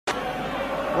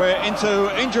We're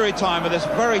into injury time of this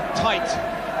very tight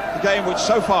game, which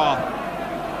so far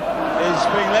is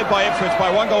being led by Ipswich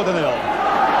by 1-0.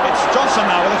 It's Johnson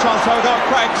now with a chance to have a go at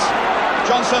Craigs.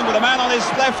 Johnson with a man on his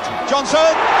left. Johnson!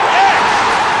 Yes!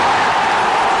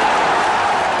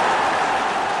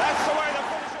 That's the way to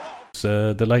finish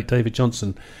it off. The late David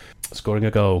Johnson scoring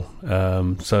a goal.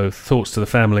 So thoughts to the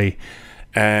family.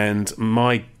 And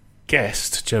my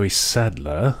guest, Joey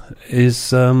Sadler, is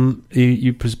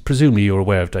presumably you're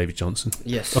aware of David Johnson.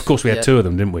 Yes. Of course, we had two of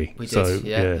them, didn't we? We did.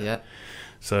 Yeah.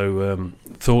 So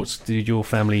thoughts? Did your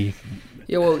family?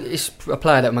 Yeah, well, it's a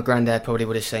player that my granddad probably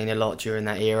would have seen a lot during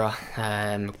that era.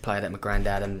 A player that my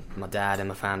granddad and my dad and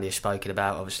my family have spoken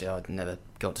about. Obviously, I'd never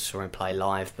got to saw him play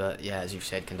live, but yeah, as you've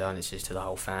said, condolences to the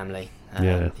whole family.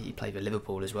 He played for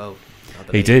Liverpool as well.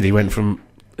 He did. He went from.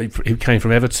 He came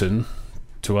from Everton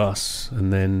to us,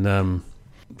 and then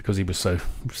because he was so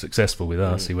successful with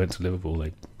us, he went to Liverpool.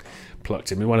 They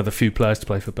plucked him. One of the few players to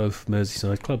play for both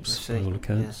Merseyside clubs, by all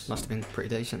accounts. Yeah, must have been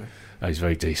pretty decent. Oh, he's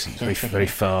very decent, very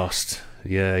fast.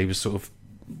 Yeah, he was sort of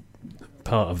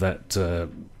part of that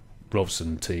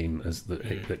Robson team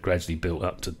that gradually built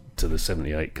up to the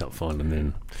 '78 Cup final, and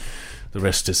then the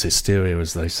rest is hysteria,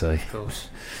 as they say. Of course.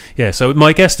 Yeah, so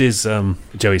my guest is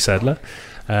Joey Sadler,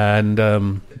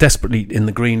 and desperately in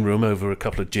the green room over a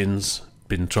couple of gins,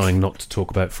 been trying not to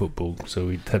talk about football, so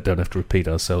we don't have to repeat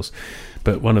ourselves.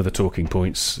 But one of the talking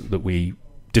points that we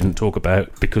didn't talk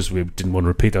about, because we didn't want to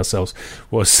repeat ourselves,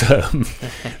 was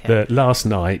that last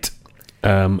night,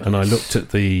 and I looked at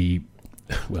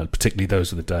particularly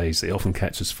those are the days, it often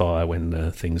catches fire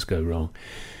when things go wrong.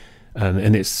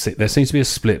 And there seems to be a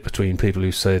split between people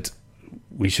who said,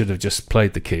 we should have just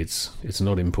played the kids, it's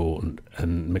not important.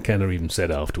 And McKenna even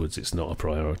said afterwards, it's not a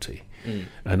priority.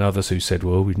 And others who said,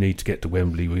 well, we need to get to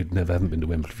Wembley, haven't been to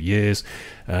Wembley for years,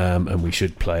 and we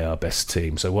should play our best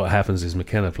team. So what happens is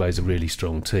McKenna plays a really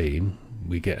strong team.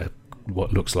 We get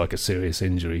what looks like a serious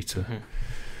injury to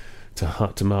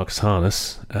Marcus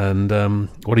Harness. And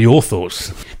what are your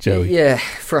thoughts, Joey? Yeah,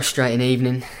 frustrating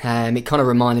evening. It kind of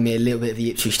reminded me a little bit of the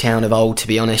Ipswich Town of old, to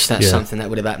be honest. That's something that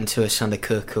would have happened to us under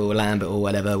Cook or Lambert or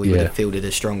whatever. We would have fielded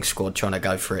a strong squad trying to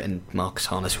go for it, and Marcus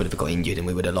Harness would have got injured and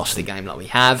we would have lost the game like we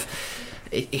have.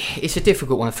 It's a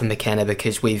difficult one for McKenna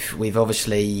because we've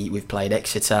played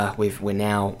Exeter. We're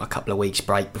now a couple of weeks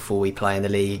break before we play in the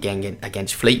league again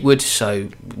against Fleetwood. So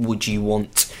would you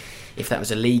want... If that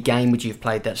was a league game, would you have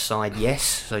played that side? Yes.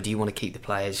 So do you want to keep the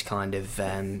players kind of,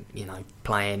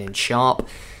 playing and sharp?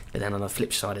 But then on the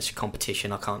flip side, it's a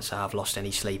competition. I can't say I've lost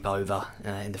any sleep over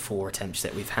in the 4 attempts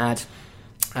that we've had.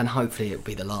 And hopefully it'll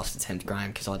be the last attempt,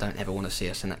 Graham, because I don't ever want to see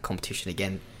us in that competition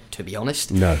again, to be honest.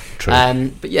 No, true.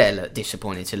 But yeah, look,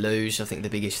 disappointing to lose. I think the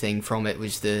biggest thing from it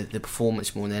was the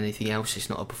performance more than anything else. It's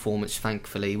not a performance,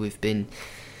 thankfully, we've been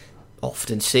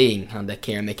often seeing under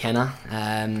Kieran McKenna.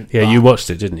 You watched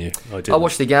it, didn't you? I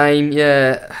watched the game,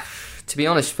 yeah. To be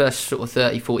honest, first sort of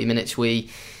 30-40 minutes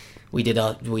we did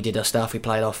our stuff, we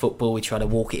played our football, we tried to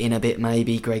walk it in a bit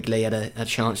maybe. Greg Lee had a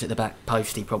chance at the back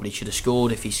post, he probably should have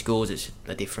scored. If he scores, it's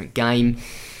a different game.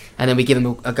 And then we give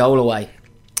him a goal away.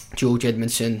 George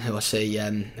Edmondson, who I see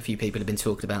a few people have been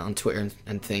talking about on Twitter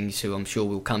and things, who I'm sure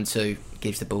we'll come to,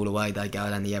 gives the ball away, they go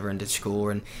down the other end and score,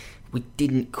 and we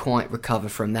didn't quite recover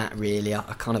from that, really. I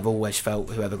kind of always felt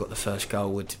whoever got the first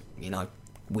goal would,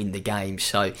 win the game.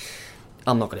 So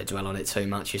I'm not going to dwell on it too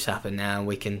much. It's happened now.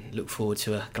 We can look forward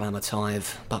to a glamour tie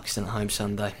of Buxton at home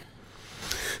Sunday.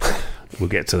 We'll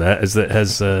get to that. Has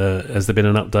there been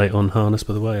an update on Harness,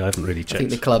 by the way? I haven't really checked. I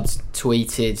think the club's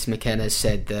tweeted. McKenna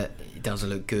said that it doesn't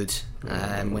look good.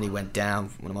 When he went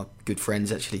down, one of my good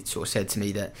friends actually sort of said to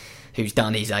me that, who's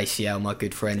done his ACL, my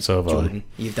good friend Jordan,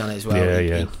 you've done it as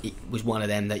well. He was one of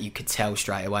them that you could tell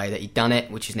straight away that he'd done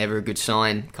it, which is never a good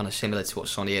sign, kind of similar to what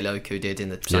Sonny Iloku did in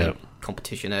the same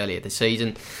competition earlier this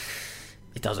season.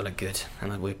 It doesn't look good,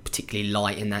 and we're particularly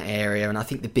light in that area. And I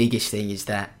think the biggest thing is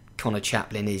that Connor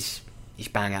Chaplin is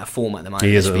bang out of form at the moment.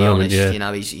 He is at the moment,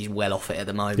 he's well off it at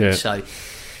the moment. So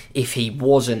if he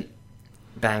wasn't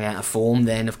bang out of form,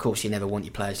 then of course you never want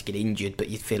your players to get injured, but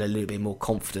you'd feel a little bit more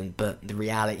confident. But the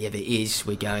reality of it is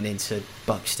we're going into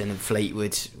Buxton and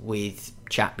Fleetwood with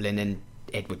Chaplin and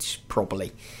Edwards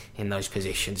probably in those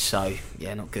positions, so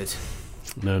yeah, not good.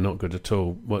 No, not good at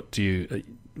all.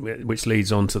 Which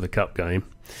leads on to the cup game,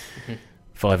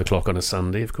 5 o'clock on a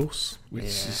Sunday, of course, which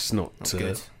is not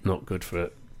good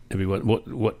for everyone.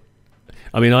 What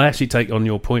I mean, I actually take on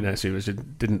your point, actually, which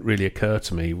it didn't really occur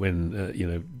to me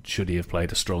when, should he have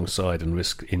played a strong side and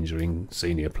risk injuring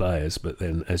senior players? But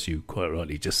then, as you quite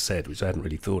rightly just said, which I hadn't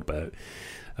really thought about,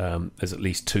 there's at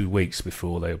least 2 weeks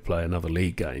before they'll play another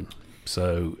league game.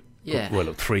 So Yeah.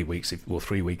 Look, 3 weeks or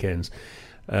 3 weekends,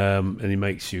 and it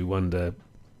makes you wonder.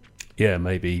 Yeah,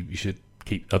 maybe you should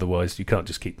keep. Otherwise, you can't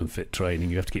just keep them fit training.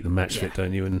 You have to keep them match fit,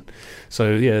 don't you? And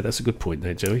so, yeah, that's a good point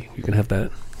there, Joey. You can have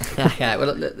that. Yeah,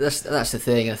 well, that's the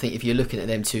thing. I think if you're looking at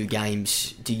them 2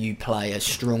 games, do you play a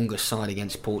stronger side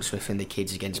against Portsmouth and the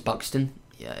kids against Buxton?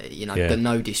 But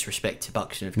no disrespect to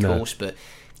Buxton, of course, but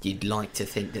you'd like to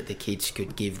think that the kids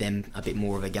could give them a bit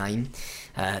more of a game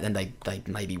than they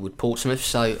maybe would Portsmouth.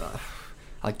 So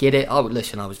I get it. I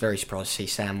was very surprised to see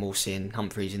Sam Morsey and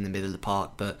Humphreys in the middle of the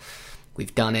park, but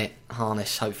we've done it.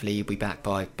 Harness, hopefully he'll be back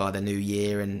by the new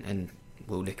year and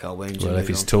we'll lick our wounds. Well, if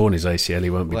he's torn his ACL, he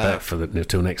won't be back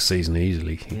till next season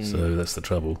easily. So that's the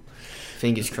trouble.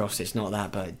 Fingers crossed it's not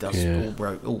that, but it does.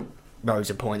 All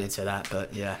roads are pointing to that,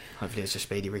 but yeah, hopefully it's a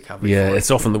speedy recovery. Yeah, it's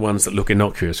often the ones that look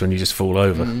innocuous when you just fall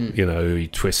over. You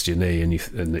twist your knee and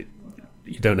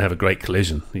you don't have a great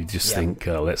collision. You just think,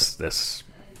 oh, that's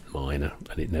minor,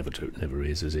 and it never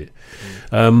is it?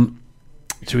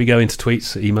 Should we go into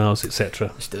tweets, emails, etc.?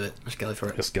 Let's do it. Let's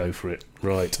go for it.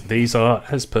 Right. These are,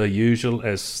 as per usual,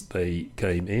 as they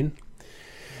came in.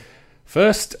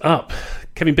 First up,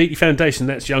 Kevin Beattie Foundation.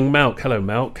 That's young Malk. Hello,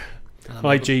 Malk. Hello,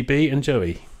 Hi, GB and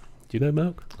Joey. Do you know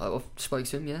Malk? I've spoken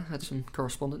to him, yeah. Had some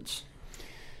correspondence.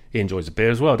 He enjoys a beer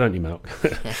as well, don't you, Malk?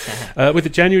 With the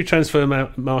January transfer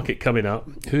market coming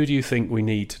up, who do you think we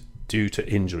need due to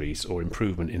injuries or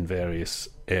improvement in various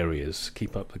areas?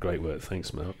 Keep up the great work.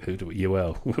 Thanks, Malk. Who do we?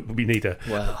 We need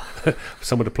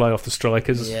someone to play off the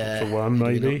strikers for one,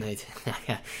 maybe.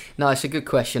 No, it's a good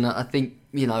question. I think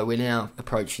we're now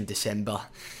approaching December.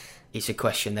 It's a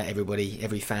question that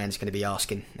every fan's going to be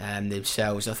asking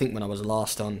themselves. I think when I was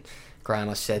last on, Graham,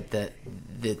 I said that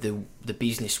the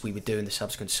business we would do in the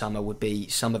subsequent summer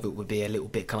some of it would be a little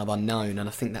bit kind of unknown, and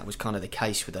I think that was kind of the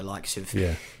case with the likes of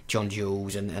John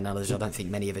Jules and others. I don't think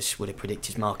many of us would have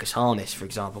predicted Marcus Harness, for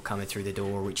example, coming through the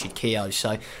door, or Richard Keogh.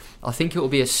 So I think it will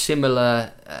be a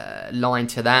similar line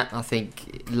to that. I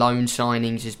think loan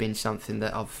signings has been something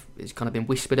that it's kind of been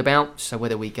whispered about. So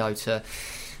whether we go to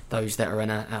those that are in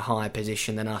a higher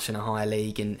position than us in a higher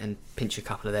league and pinch a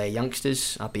couple of their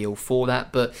youngsters, I'd be all for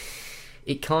that. But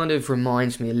it kind of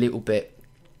reminds me a little bit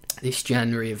this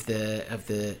January of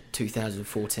the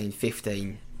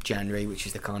 2014-15 January, which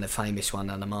is the kind of famous one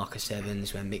under Marcus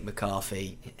Evans, when Mick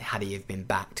McCarthy, had he have been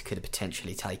backed, could have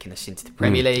potentially taken us into the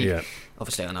Premier League. Yeah.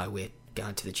 Obviously, I know we're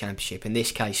going to the Championship in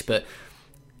this case, but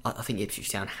I think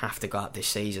Ipswich Town have to go up this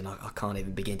season. I can't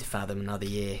even begin to fathom another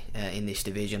year in this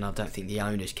division. I don't think the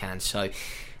owners can. So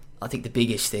I think the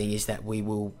biggest thing is that we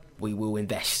will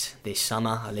invest this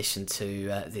summer. I listened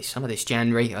to this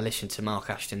January. I listened to Mark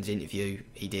Ashton's interview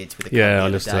he did with the club. I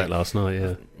listened to that last night.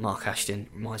 Yeah, Mark Ashton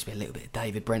reminds me a little bit of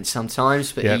David Brent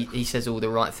sometimes, but he says all the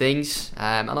right things,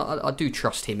 and I do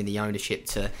trust him in the ownership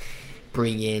to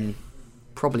bring in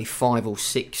probably 5 or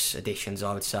 6 additions,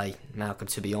 I would say, Malcolm,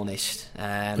 to be honest.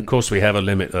 Of course, we have a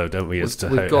limit, though, don't we? We've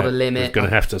got a limit. We're going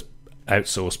to have to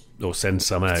outsource or send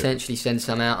some out. Potentially send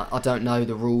some out. I don't know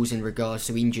the rules in regards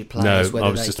to injured players,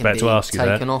 whether they can be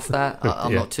taken off that.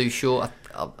 I'm not too sure.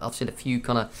 I've seen a few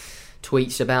kind of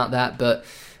tweets about that, but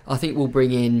I think we'll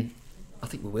bring in... I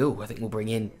think we'll bring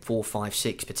in 4, 5,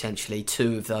 6 potentially.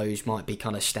 2 of those might be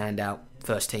kind of standout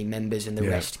first-team members, and the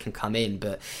rest can come in,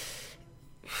 but...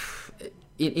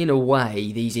 In a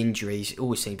way, these injuries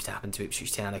always seems to happen to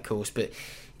Ipswich Town, of course, but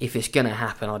if it's going to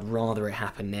happen, I'd rather it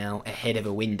happen now ahead of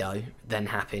a window than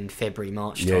happen February,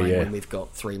 March time when we've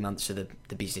got 3 months of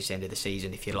the business end of the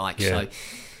season, if you like. So,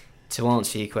 to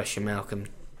answer your question, Malcolm,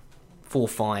 4,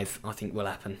 5, I think will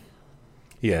happen.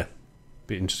 Yeah,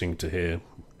 be interesting to hear.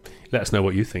 Let us know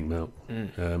what you think, Mel.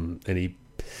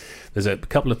 There's a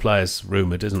couple of players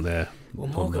rumoured, isn't there? Well,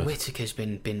 Morgan Whittaker's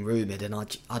been rumoured, and I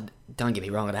don't get me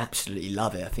wrong, I'd absolutely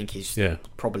love it. I think he's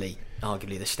probably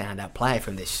arguably the standout player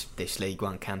from this League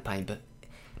One campaign, but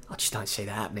I just don't see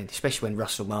that happening, especially when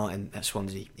Russell Martin at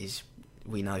Swansea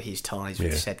we know his ties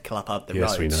with said club up the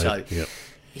road. We know. So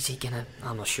is he going to...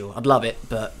 I'm not sure. I'd love it,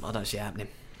 but I don't see it happening.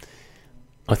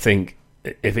 I think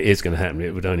if it is going to happen,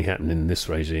 it would only happen in this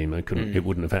regime. It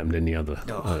wouldn't have happened any other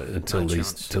until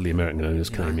the American owners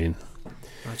came in.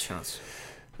 No chance.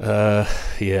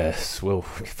 Yes, well,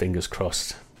 fingers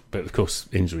crossed. But of course,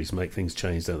 injuries make things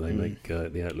change, don't they? Make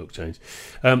the outlook change.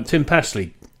 Tim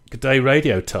Pashley, good day,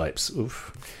 radio types.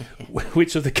 Oof.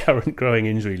 Which of the current growing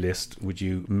injury list would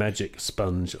you magic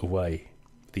sponge away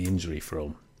the injury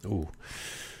from? Ooh.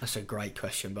 That's a great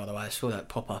question, by the way. I saw that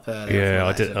pop up earlier. Yeah,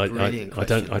 I did.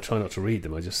 I try not to read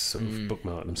them. I just sort of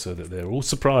bookmark them so that they're all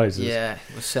surprises. Yeah,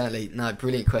 well, certainly. No,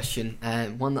 brilliant question.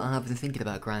 One that I have been thinking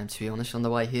about, Graham, to be honest, on the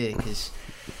way here, because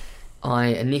I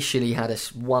initially had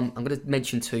one. I'm going to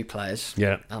mention two players,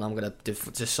 Yeah. and I'm going to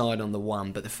decide on the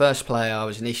one. But the first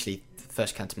player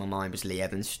first came to my mind was Lee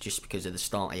Evans, just because of the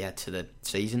start he had to the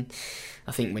season.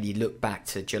 I think when you look back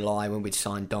to July when we'd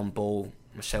signed Don Ball,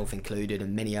 myself included,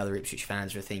 and many other Ipswich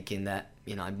fans were thinking that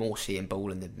Morsey and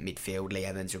Ball in the midfield, Lee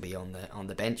Evans will be on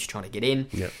the bench trying to get in.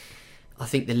 Yep. I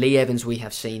think the Lee Evans we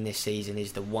have seen this season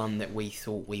is the one that we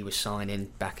thought we were signing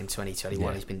back in 2021.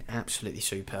 Yeah. He's been absolutely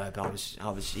superb. I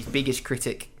was his biggest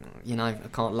critic, I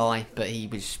can't lie, but he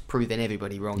was proving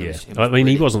everybody wrong. Yeah. It was He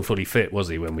brilliant. wasn't fully fit, was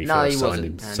he, when we first signed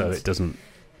him? And so it doesn't...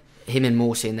 Him and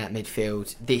Morsey in that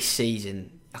midfield this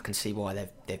season, I can see why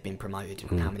they've been promoted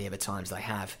and how many other times they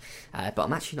have. But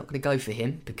I'm actually not going to go for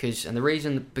him because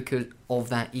of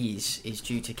that is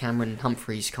due to Cameron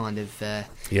Humphreys' kind of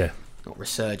not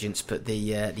resurgence, but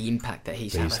the impact that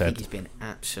he's had. I think he's been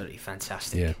absolutely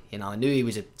fantastic. Yeah. I knew he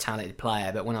was a talented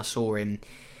player, but when I saw him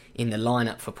in the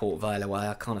lineup for Port Vale away,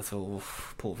 I kind of thought,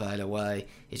 Port Vale away,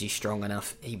 is he strong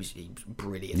enough? He was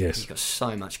brilliant. Yes. He's got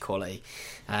so much quality.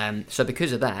 So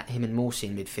because of that, him and Morsey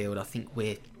in midfield, I think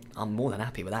I'm more than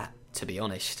happy with that, to be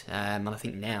honest. And I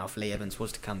think now, if Lee Evans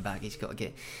was to come back, he's got to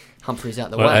get Humphreys out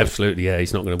the way. Absolutely, yeah.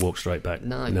 He's not going to walk straight back.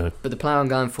 No. But the player I'm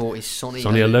going for is Sonny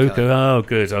Aluko. Oh,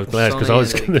 good. I was glad because I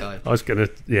was going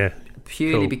to, yeah.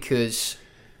 Purely because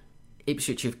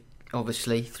Ipswich have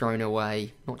obviously thrown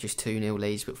away not just 2-0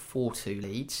 leads, but 4-2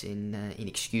 leads in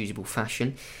inexcusable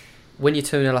fashion. When you're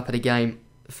 2-0 up at a game,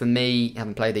 for me,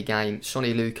 having played the game,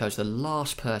 Sonny Aluko's the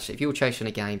last person. If you're chasing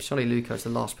a game, Sonny Aluko's the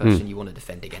last person you want to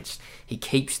defend against. He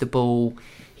keeps the ball,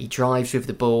 he drives with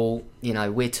the ball.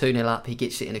 We're 2-0 up, he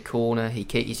gets it in a corner,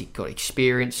 he's got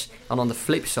experience. And on the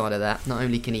flip side of that, not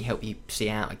only can he help you see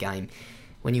out a game,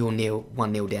 when you're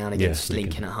 1-0 down against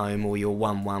Lincoln at home, or you're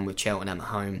 1-1 with Cheltenham at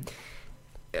home,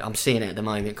 I'm seeing it at the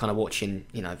moment, kind of watching,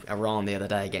 Iran the other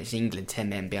day against England, 10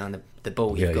 men behind the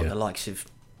ball. You've got the likes of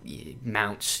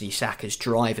Mounts, your Saka's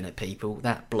driving at people.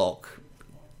 That block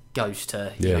goes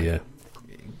to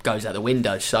goes out the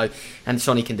window. So, and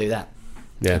Sonny can do that.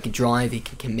 Yeah. He can drive, he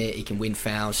can commit, he can win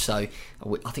fouls. So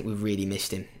I think we've really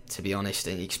missed him, to be honest,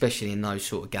 and especially in those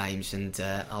sort of games. And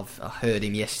I heard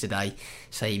him yesterday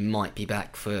say he might be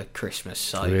back for Christmas.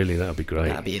 So really, that'd be great.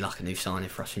 That'd be like a new signing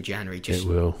for us in January. It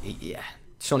will. Yeah,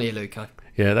 Sonny Aluko.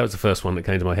 Yeah, that was the first one that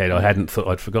came to my head. I'd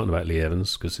forgotten about Lee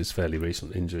Evans because it's fairly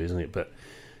recent injury, isn't it? But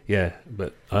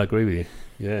I agree with you.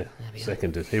 Yeah,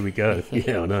 seconded. Here we go.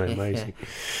 Yeah, I know, amazing.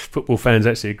 Football fans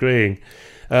actually agreeing.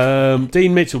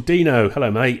 Dean Mitchell, Dino, hello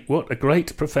mate. What a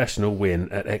great professional win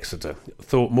at Exeter.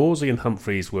 Thought Morsey and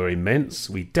Humphreys were immense.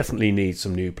 We definitely need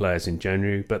some new players in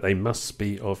January, but they must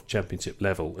be of championship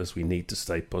level as we need to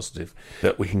stay positive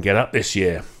that we can get up this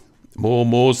year. More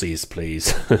Morseys,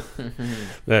 please.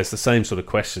 That's the same sort of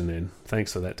question then.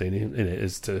 Thanks for that, Dean, isn't it,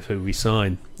 as to who we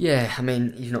sign. Yeah, I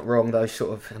mean, you're not wrong, though.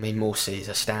 Morsey is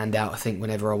a standout. I think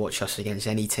whenever I watch us against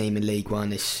any team in League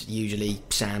One, it's usually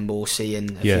Sam Morsey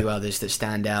and a few others that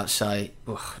stand out. So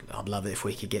I'd love it if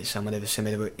we could get someone of a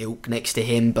similar ilk next to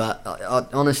him. But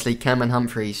honestly, Cameron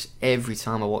Humphreys, every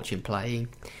time I watch him play,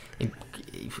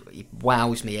 he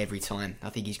wows me every time. I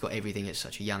think he's got everything at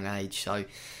such a young age. So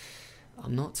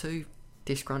I'm not too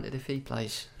disgruntled if he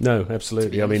plays. No,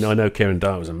 absolutely. I mean, I know Kieran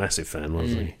Dyer was a massive fan,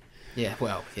 wasn't he? Yeah,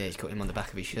 well, he's got him on the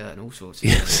back of his shirt and all sorts of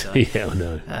things. So. Yeah, I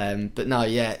know. But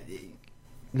no,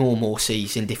 more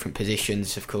Morseys in different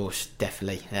positions, of course,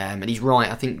 definitely. And he's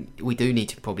right. I think we do need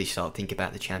to probably start thinking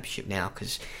about the Championship now,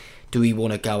 because do we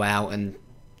want to go out and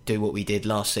do what we did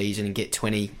last season and get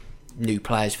 20 new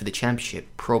players for the Championship?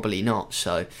 Probably not.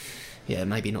 So, yeah,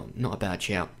 maybe not a bad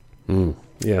shout.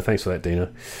 Yeah, thanks for that,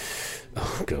 Dino.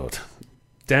 Oh, God.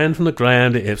 Dan from the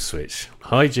ground at Ipswich.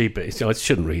 Hi, GB. I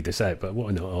shouldn't read this out, but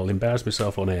why not? I'll embarrass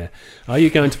myself on air. Are you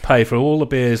going to pay for all the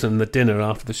beers and the dinner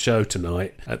after the show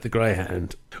tonight at the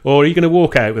Greyhound? Or are you going to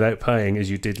walk out without paying as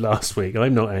you did last week?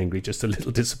 I'm not angry, just a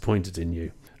little disappointed in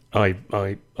you. I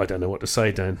don't know what to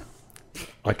say, Dan.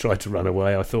 I tried to run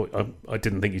away. I thought I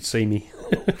didn't think you'd see me.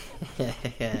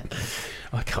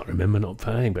 I can't remember not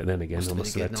paying, but then again, I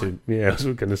must have had to. Yeah, I was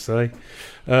going to say.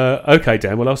 Okay,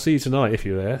 Dan. Well, I'll see you tonight if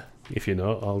you're there. If you're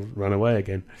not, I'll run away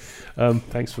again.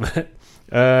 Thanks for that.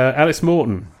 Alex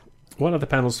Morton, one of the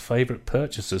panel's favourite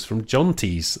purchasers from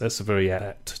Jonty's. That's a very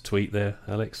apt tweet there,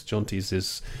 Alex. Jonty's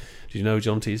is. Do you know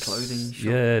Jonty's? Clothing shop.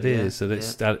 Yeah, it is. So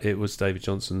it was David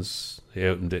Johnson's. He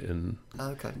opened it and.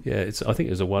 Okay. Yeah, I think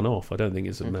it was a one-off. I don't think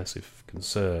it's a massive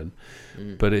concern,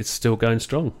 but it's still going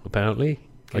strong apparently.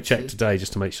 I checked today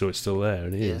just to make sure it's still there,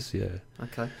 and it is. Yeah.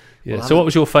 Okay. Yeah. Well, so, what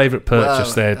was your favourite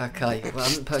purchase there? Okay. Well, I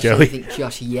haven't purchased anything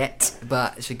just yet,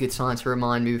 but it's a good time to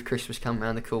remind me with Christmas coming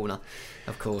around the corner.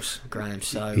 Of course, Graham.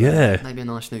 So maybe a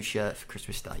nice new shirt for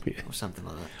Christmas Day or something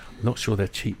like that. I'm not sure they're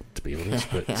cheap, to be honest,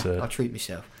 but I'll treat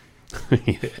myself.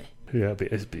 Yeah,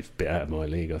 it's a bit out of my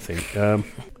league, I think.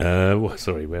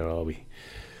 Sorry, where are we?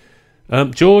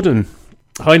 Jordan,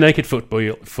 hi, Naked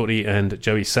Footy and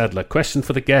Joey Sadler. Question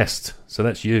for the guest. So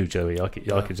that's you, Joey. I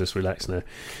could just relax now.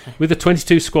 With the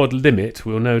 22 squad limit,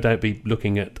 we'll no doubt be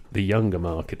looking at the younger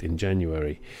market in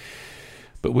January.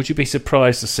 But would you be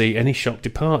surprised to see any shock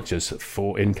departures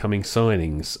for incoming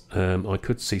signings? I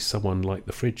could see someone like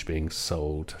the Fridge being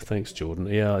sold. Thanks, Jordan.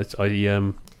 Yeah,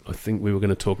 I think we were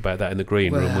going to talk about that in the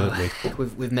green room, weren't we?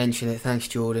 We've mentioned it. Thanks,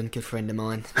 Jordan. Good friend of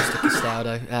mine, Mr.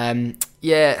 Castaldo.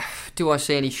 Do I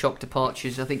see any shock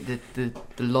departures? I think the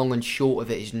long and short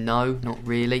of it is no, not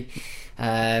really.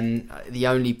 The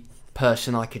only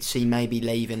person I could see maybe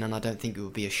leaving, and I don't think it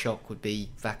would be a shock, would be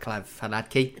Vaclav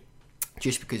Haladki.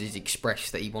 Just because he's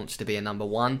expressed that he wants to be a number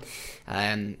one.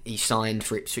 He signed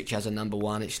for Ipswich as a number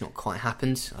one. It's not quite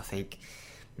happened. I think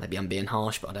maybe I'm being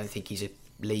harsh, but I don't think he's a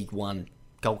League One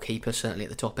goalkeeper, certainly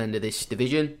at the top end of this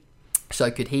division.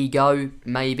 So could he go?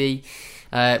 Maybe.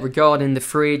 Regarding the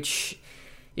Fridge,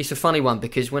 it's a funny one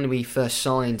because when we first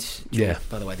signed...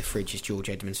 By the way, the Fridge is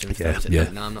George Edmondson.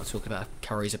 No, I'm not talking about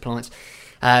Curry's appliance.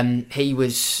 He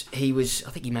was.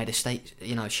 I think he made a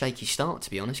shaky start.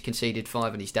 To be honest, conceded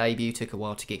 5 on his debut. Took a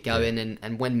while to get going,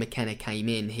 and when McKenna came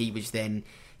in, he was then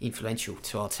influential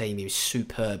to our team. He was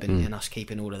superb in us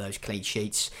keeping all of those clean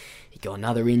sheets. He got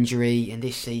another injury, and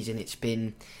this season it's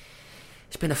been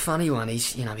a funny one. He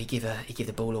gave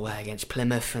the ball away against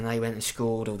Plymouth, and they went and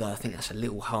scored. Although I think that's a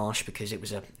little harsh because it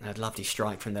was a lovely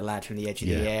strike from the lad from the edge of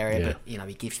the area. But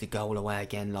he gives the goal away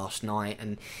again last night,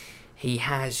 and he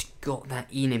has got that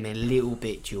in him a little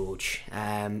bit, George.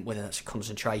 Whether that's a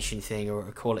concentration thing or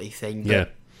a quality thing.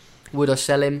 But would I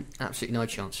sell him? Absolutely no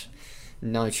chance.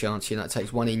 No chance. It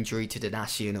takes one injury to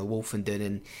Danassian or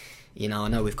Wolfenden, and I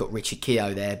know we've got Richard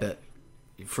Keogh there, but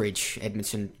Fridge,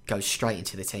 Edmondson goes straight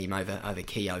into the team over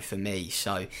Keogh for me.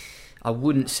 So I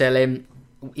wouldn't sell him.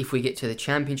 If we get to the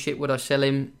Championship, would I sell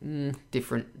him?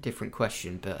 Different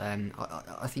question. But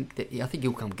I think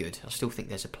he'll come good. I still think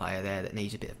there's a player there that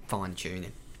needs a bit of fine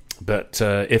tuning. But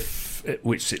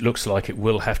which it looks like it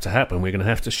will have to happen, we're going to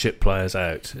have to ship players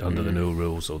out under the new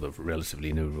rules, or the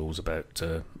relatively new rules about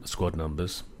squad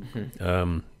numbers.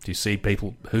 Do you see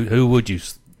people who would you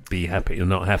be happy or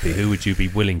not happy? Who would you be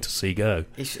willing to see go?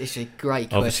 It's a great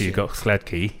question. Obviously, you've got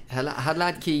Hladky.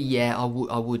 Hladky,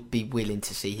 I would be willing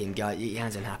to see him go. It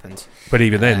hasn't happened. But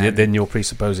even then you're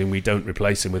presupposing we don't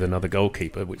replace him with another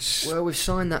goalkeeper, which... Well, we've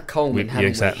signed that Coleman, haven't we?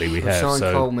 Exactly, we have. We've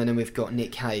signed Coleman and we've got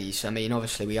Nick Hayes. I mean,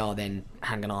 obviously we are then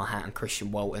hanging our hat on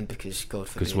Christian Walton because, God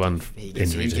forbid, one he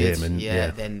gets injury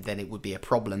injured, to him, then it would be a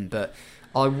problem. But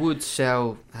I would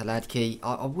sell Hladky.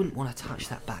 I wouldn't want to touch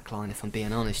that back line, if I'm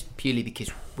being honest, purely because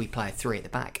we play a 3 at the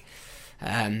back.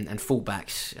 And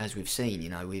fullbacks, as we've seen,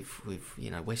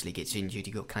 Wesley gets injured,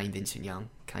 you've got Kane Vincent-Young.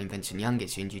 Kane Vincent-Young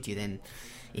gets injured, you're then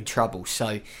in trouble.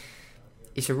 So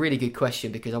it's a really good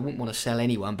question because I wouldn't want to sell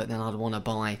anyone, but then I'd want to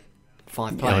buy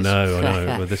 5 players. I know.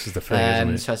 Well, this is the thing,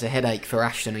 isn't it? So it's a headache for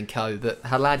Ashton and co. But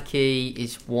Hladky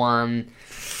is one...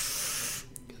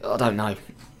 I don't know.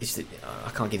 I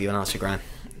can't give you an answer, Graham.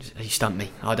 He stumped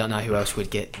me. I don't know who else would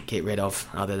get rid of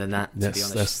other than that, to be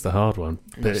honest. That's the hard one.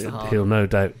 But he'll no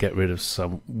doubt get rid of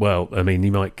some... Well, I mean, he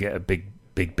might get a big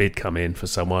bid come in for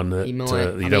someone that you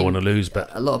don't want to lose. But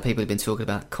a lot of people have been talking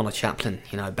about Connor Chaplin,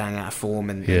 bang out of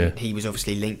form, and he was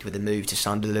obviously linked with the move to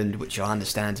Sunderland, which I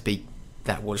understand to be...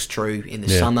 That was true in the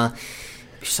summer.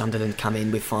 If Sunderland come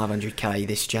in with 500k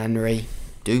this January,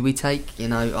 do we take?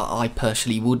 I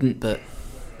personally wouldn't, but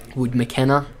would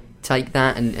McKenna take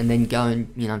that and then go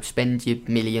and spend your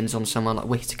millions on someone like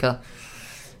Whittaker?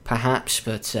 Perhaps,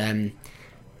 but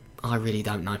I really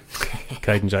don't know.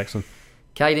 Caden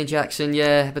Jackson,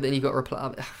 yeah, but then you've got to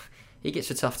reply. He gets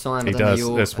a tough time. He does.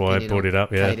 That's why I brought it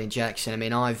up. Yeah, Caden Jackson. I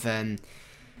mean, I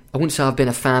wouldn't say I've been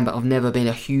a fan, but I've never been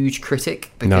a huge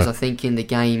critic because I think in the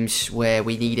games where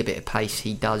we need a bit of pace,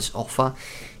 he does offer.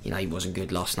 He wasn't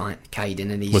good last night, Caden,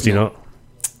 and was he not?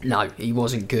 No, he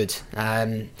wasn't good.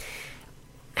 And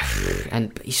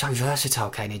he's so versatile,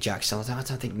 Caden Jackson. I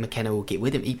don't think McKenna will get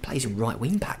with him. He plays in right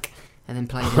wing back and then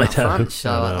plays in up front,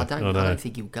 so I don't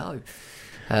think he'll go.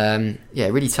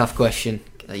 Really tough question.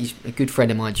 He's a good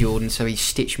friend of mine, Jordan, so he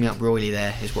stitched me up royally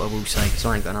there, is what I will say, because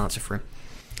I ain't got an answer for him.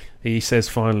 He says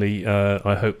finally,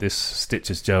 I hope this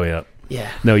stitches Joey up.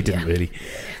 Yeah. No, he didn't really.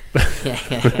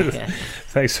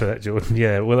 Thanks for that, Jordan.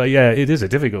 Yeah, well, it is a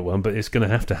difficult one, but it's going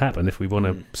to have to happen if we want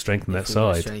to strengthen that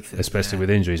side, especially with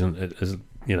injuries. And as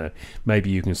you know, maybe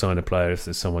you can sign a player if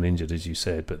there's someone injured, as you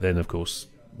said. But then, of course,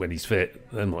 when he's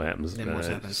fit, then what happens?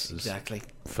 Exactly.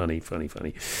 Funny.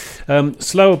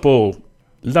 Slower ball.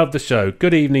 Love the show.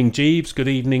 Good evening, Jeeves. Good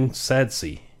evening,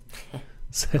 Sadsy.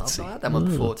 I've had that one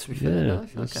before, to be fair.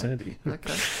 Yeah,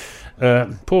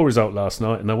 okay. Poor result last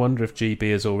night, and I wonder if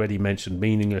GB has already mentioned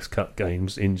meaningless cup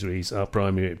games, injuries, our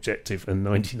primary objective, and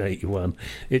 1981.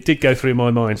 It did go through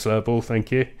my mind, Slow Ball, thank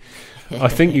you. I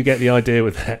think you get the idea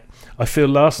with that. I feel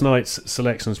last night's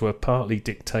selections were partly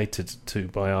dictated to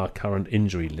by our current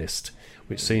injury list,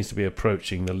 which seems to be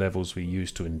approaching the levels we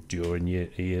used to endure in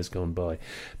years gone by.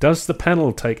 Does the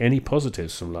panel take any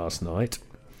positives from last night?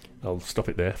 I'll stop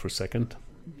it there for a second.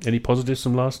 Any positives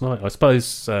from last night? I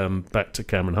suppose back to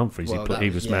Cameron Humphreys. He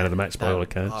was man of the match by all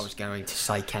accounts. I was going to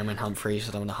say Cameron Humphreys.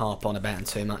 I don't want to harp on about him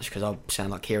too much because I'll sound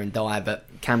like Kieran Dyer. But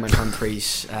Cameron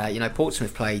Humphreys,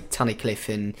 Portsmouth played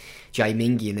Tunnicliffe and Jay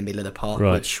Mingy in the middle of the park,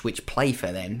 right, which play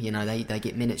for them. They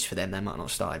get minutes for them. They might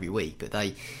not start every week, but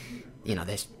they're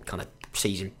kind of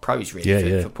seasoned pros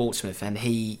really for Portsmouth. And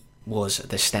he was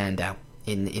the standout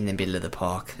in the middle of the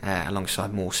park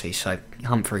alongside Morsey. So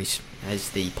Humphreys as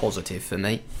the positive for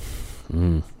me.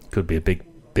 Could be a big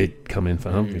bid coming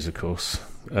for Humphreys, of course.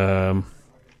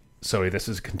 Sorry, this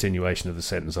is a continuation of the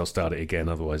sentence. I'll start it again,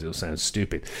 otherwise it'll sound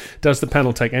stupid. Does the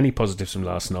panel take any positives from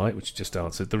last night, which you just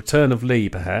answered? The return of Lee,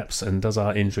 perhaps, and does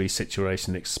our injury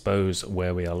situation expose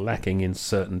where we are lacking in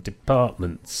certain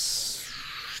departments?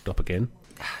 Stop again.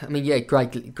 I mean,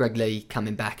 Greg Lee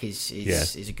coming back is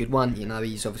a good one.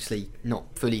 He's obviously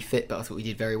not fully fit, but I thought he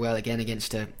did very well again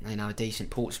against a decent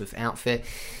Portsmouth outfit.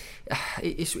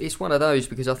 It's one of those,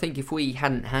 because I think if we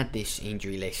hadn't had this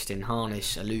injury list and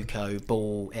Harness, Aluko,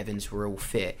 Ball, Evans were all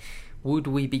fit, would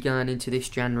we be going into this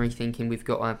January thinking we've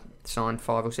got to sign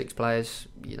 5 or 6 players?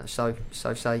 So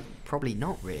say probably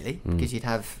not really, because you'd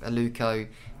have Aluko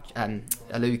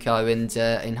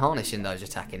and Harness in those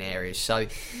attacking areas. So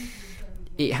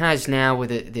it has now,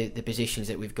 with the positions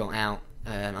that we've got out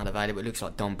unavailable, it looks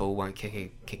like Don Ball won't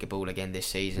kick a ball again this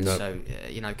season. Nope. So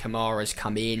Kamara's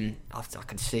come in. I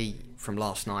can see from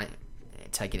last night,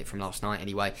 taking it from last night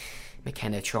anyway,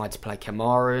 McKenna tried to play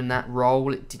Kamara in that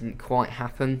role. It didn't quite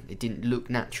happen. It didn't look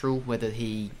natural whether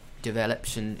he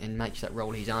develops and makes that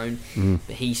role his own.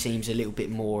 But he seems a little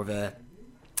bit more of a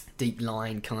deep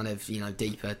line kind of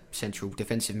deeper central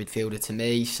defensive midfielder to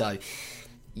me. So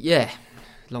yeah,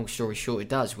 long story short, it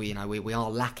does. We are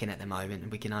lacking at the moment,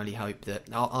 and we can only hope that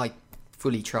I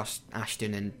fully trust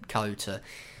Ashton and co to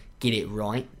get it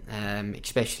right.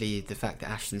 Especially the fact that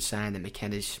Ashton's saying that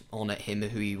McKenna's on at him,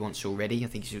 who he wants already. I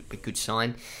think it's a good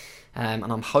sign, and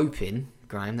I'm hoping,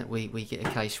 Graham, that we get a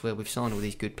case where we've signed all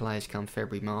these good players come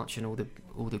February, March, and all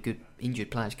the good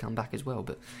injured players come back as well.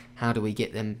 But how do we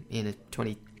get them in a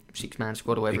 26-man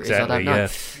squad or whatever it is? I don't know. Yeah,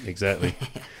 exactly.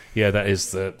 Yeah, that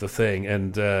is the thing,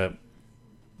 and.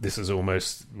 This is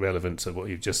almost relevant to what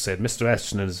you've just said. Mr.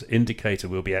 Ashton has indicated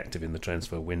we'll be active in the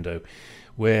transfer window.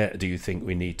 Where do you think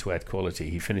we need to add quality?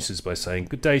 He finishes by saying,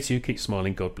 "Good day to you, keep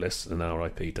smiling, God bless, and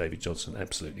R.I.P. David Johnson."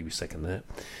 Absolutely, we second that.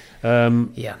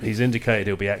 He's indicated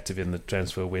he'll be active in the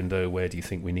transfer window. Where do you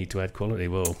think we need to add quality?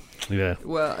 Well,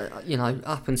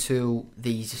 up until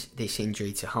this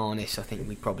injury to Harness, I think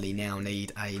we probably now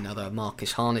need another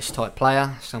Marcus Harness type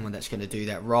player, someone that's going to do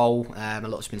that role. A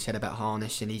lot's been said about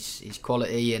Harness and his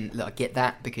quality, and look, I get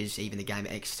that, because even the game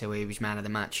at Exeter where he was man of the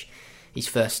match, his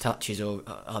first touches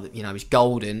is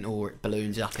golden, or it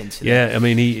balloons up into the, I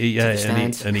mean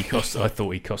he cost. I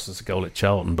thought he cost us a goal at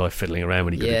Charlton by fiddling around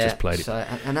when he could have just played it.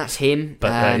 And that's him.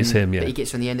 But that is him. Yeah, but he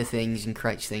gets on the end of things and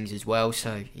creates things as well.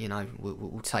 So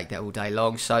we'll take that all day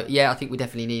long. So I think we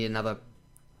definitely need another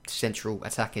central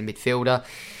attacking midfielder.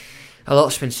 A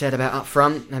lot's been said about up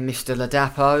front and Mr.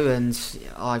 Ladapo, and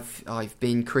I've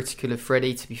been critical of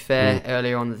Freddie, to be fair,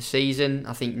 earlier on in the season.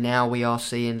 I think now we are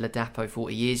seeing Ladapo for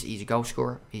what he is. He's a goal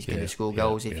scorer. He's going to score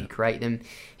goals if you create them.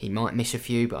 He might miss a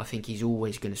few, but I think he's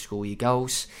always going to score you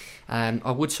goals.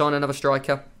 I would sign another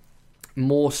striker,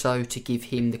 more so to give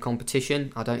him the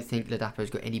competition. I don't think Ladapo's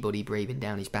got anybody breathing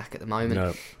down his back at the moment.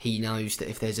 No. He knows that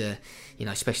if there's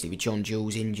especially with John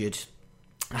Jules injured,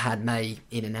 I had May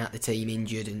in and out the team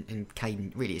injured, and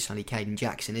Caden, really it's only Caden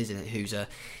Jackson, isn't it,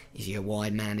 is he a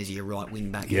wide man, is he a right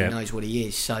wing back? Who knows what he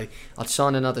is. So I'd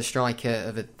sign another striker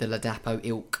of the Ladapo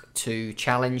ilk to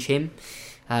challenge him,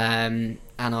 and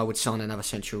I would sign another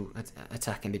central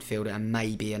attacking midfielder, and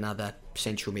maybe another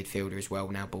central midfielder as well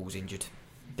now Ball's injured.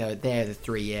 They're the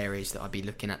 3 areas that I'd be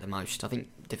looking at the most. I think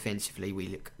defensively we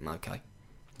look okay.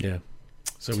 Yeah.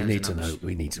 So we need to know.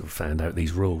 We need to find out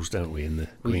these rules, don't we, in the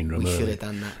green room? We should have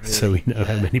done that, really. So we know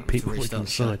how many people we can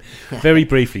sign. Very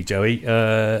briefly, Joey,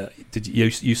 did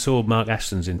you saw Mark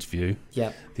Ashton's interview?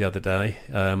 The other day?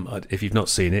 If you've not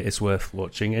seen it, it's worth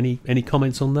watching. Any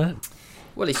comments on that?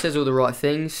 Well, he says all the right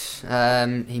things.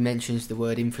 He mentions the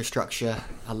word infrastructure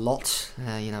a lot.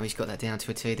 He's got that down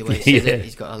to a T, the way he says it.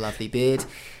 He's got a lovely beard.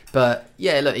 But,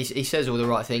 yeah, look, he says all the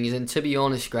right things. And to be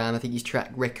honest, Graham, I think his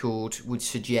track record would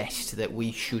suggest that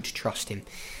we should trust him.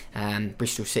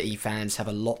 Bristol City fans have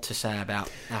a lot to say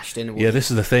about Ashton. Yeah, this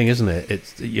is the thing, isn't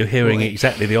it? You're hearing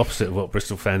exactly the opposite of what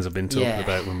Bristol fans have been talking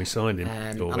about when we signed him.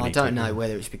 And I don't know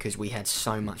whether it's because we had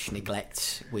so much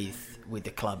neglect with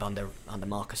the club under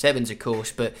Marcus Evans, of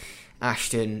course, but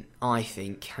Ashton, I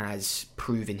think, has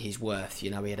proven his worth. We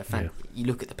had you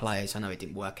look at the players. I know it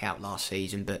didn't work out last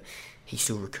season, but he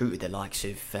still recruited the likes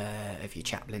of your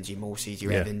Chaplins, your Morseys,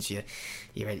 your Evans, your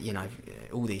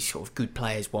all these sort of good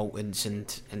players, Waltons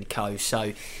and co.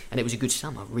 So, and it was a good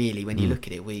summer, really. When you look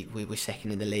at it, we were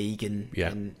second in the league, and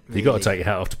really, you got to take your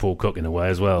hat off to Paul Cook in a way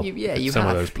as well. Some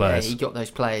of those players. He got those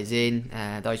players in.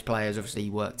 Those players obviously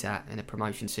worked out in a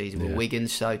promotion season with Wigan.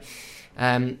 So.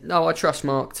 No, I trust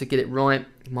Mark to get it right.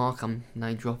 Mark, I'm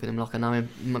name dropping him like I know him.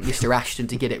 Mr. Ashton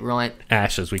to get it right.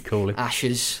 Ash, as we call him.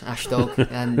 Ashdog.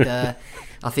 And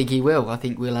I think he will. I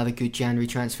think we'll have a good January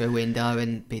transfer window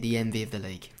and be the envy of the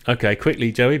league. Okay,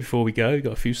 quickly, Joey, before we go,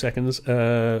 got a few seconds.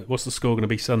 What's the score going to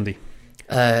be Sunday?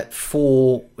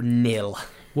 4-0.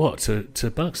 What,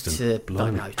 to Buxton? To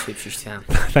Ipswich Town.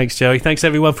 Thanks, Joey. Thanks,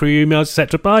 everyone, for your emails,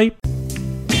 etc. Bye.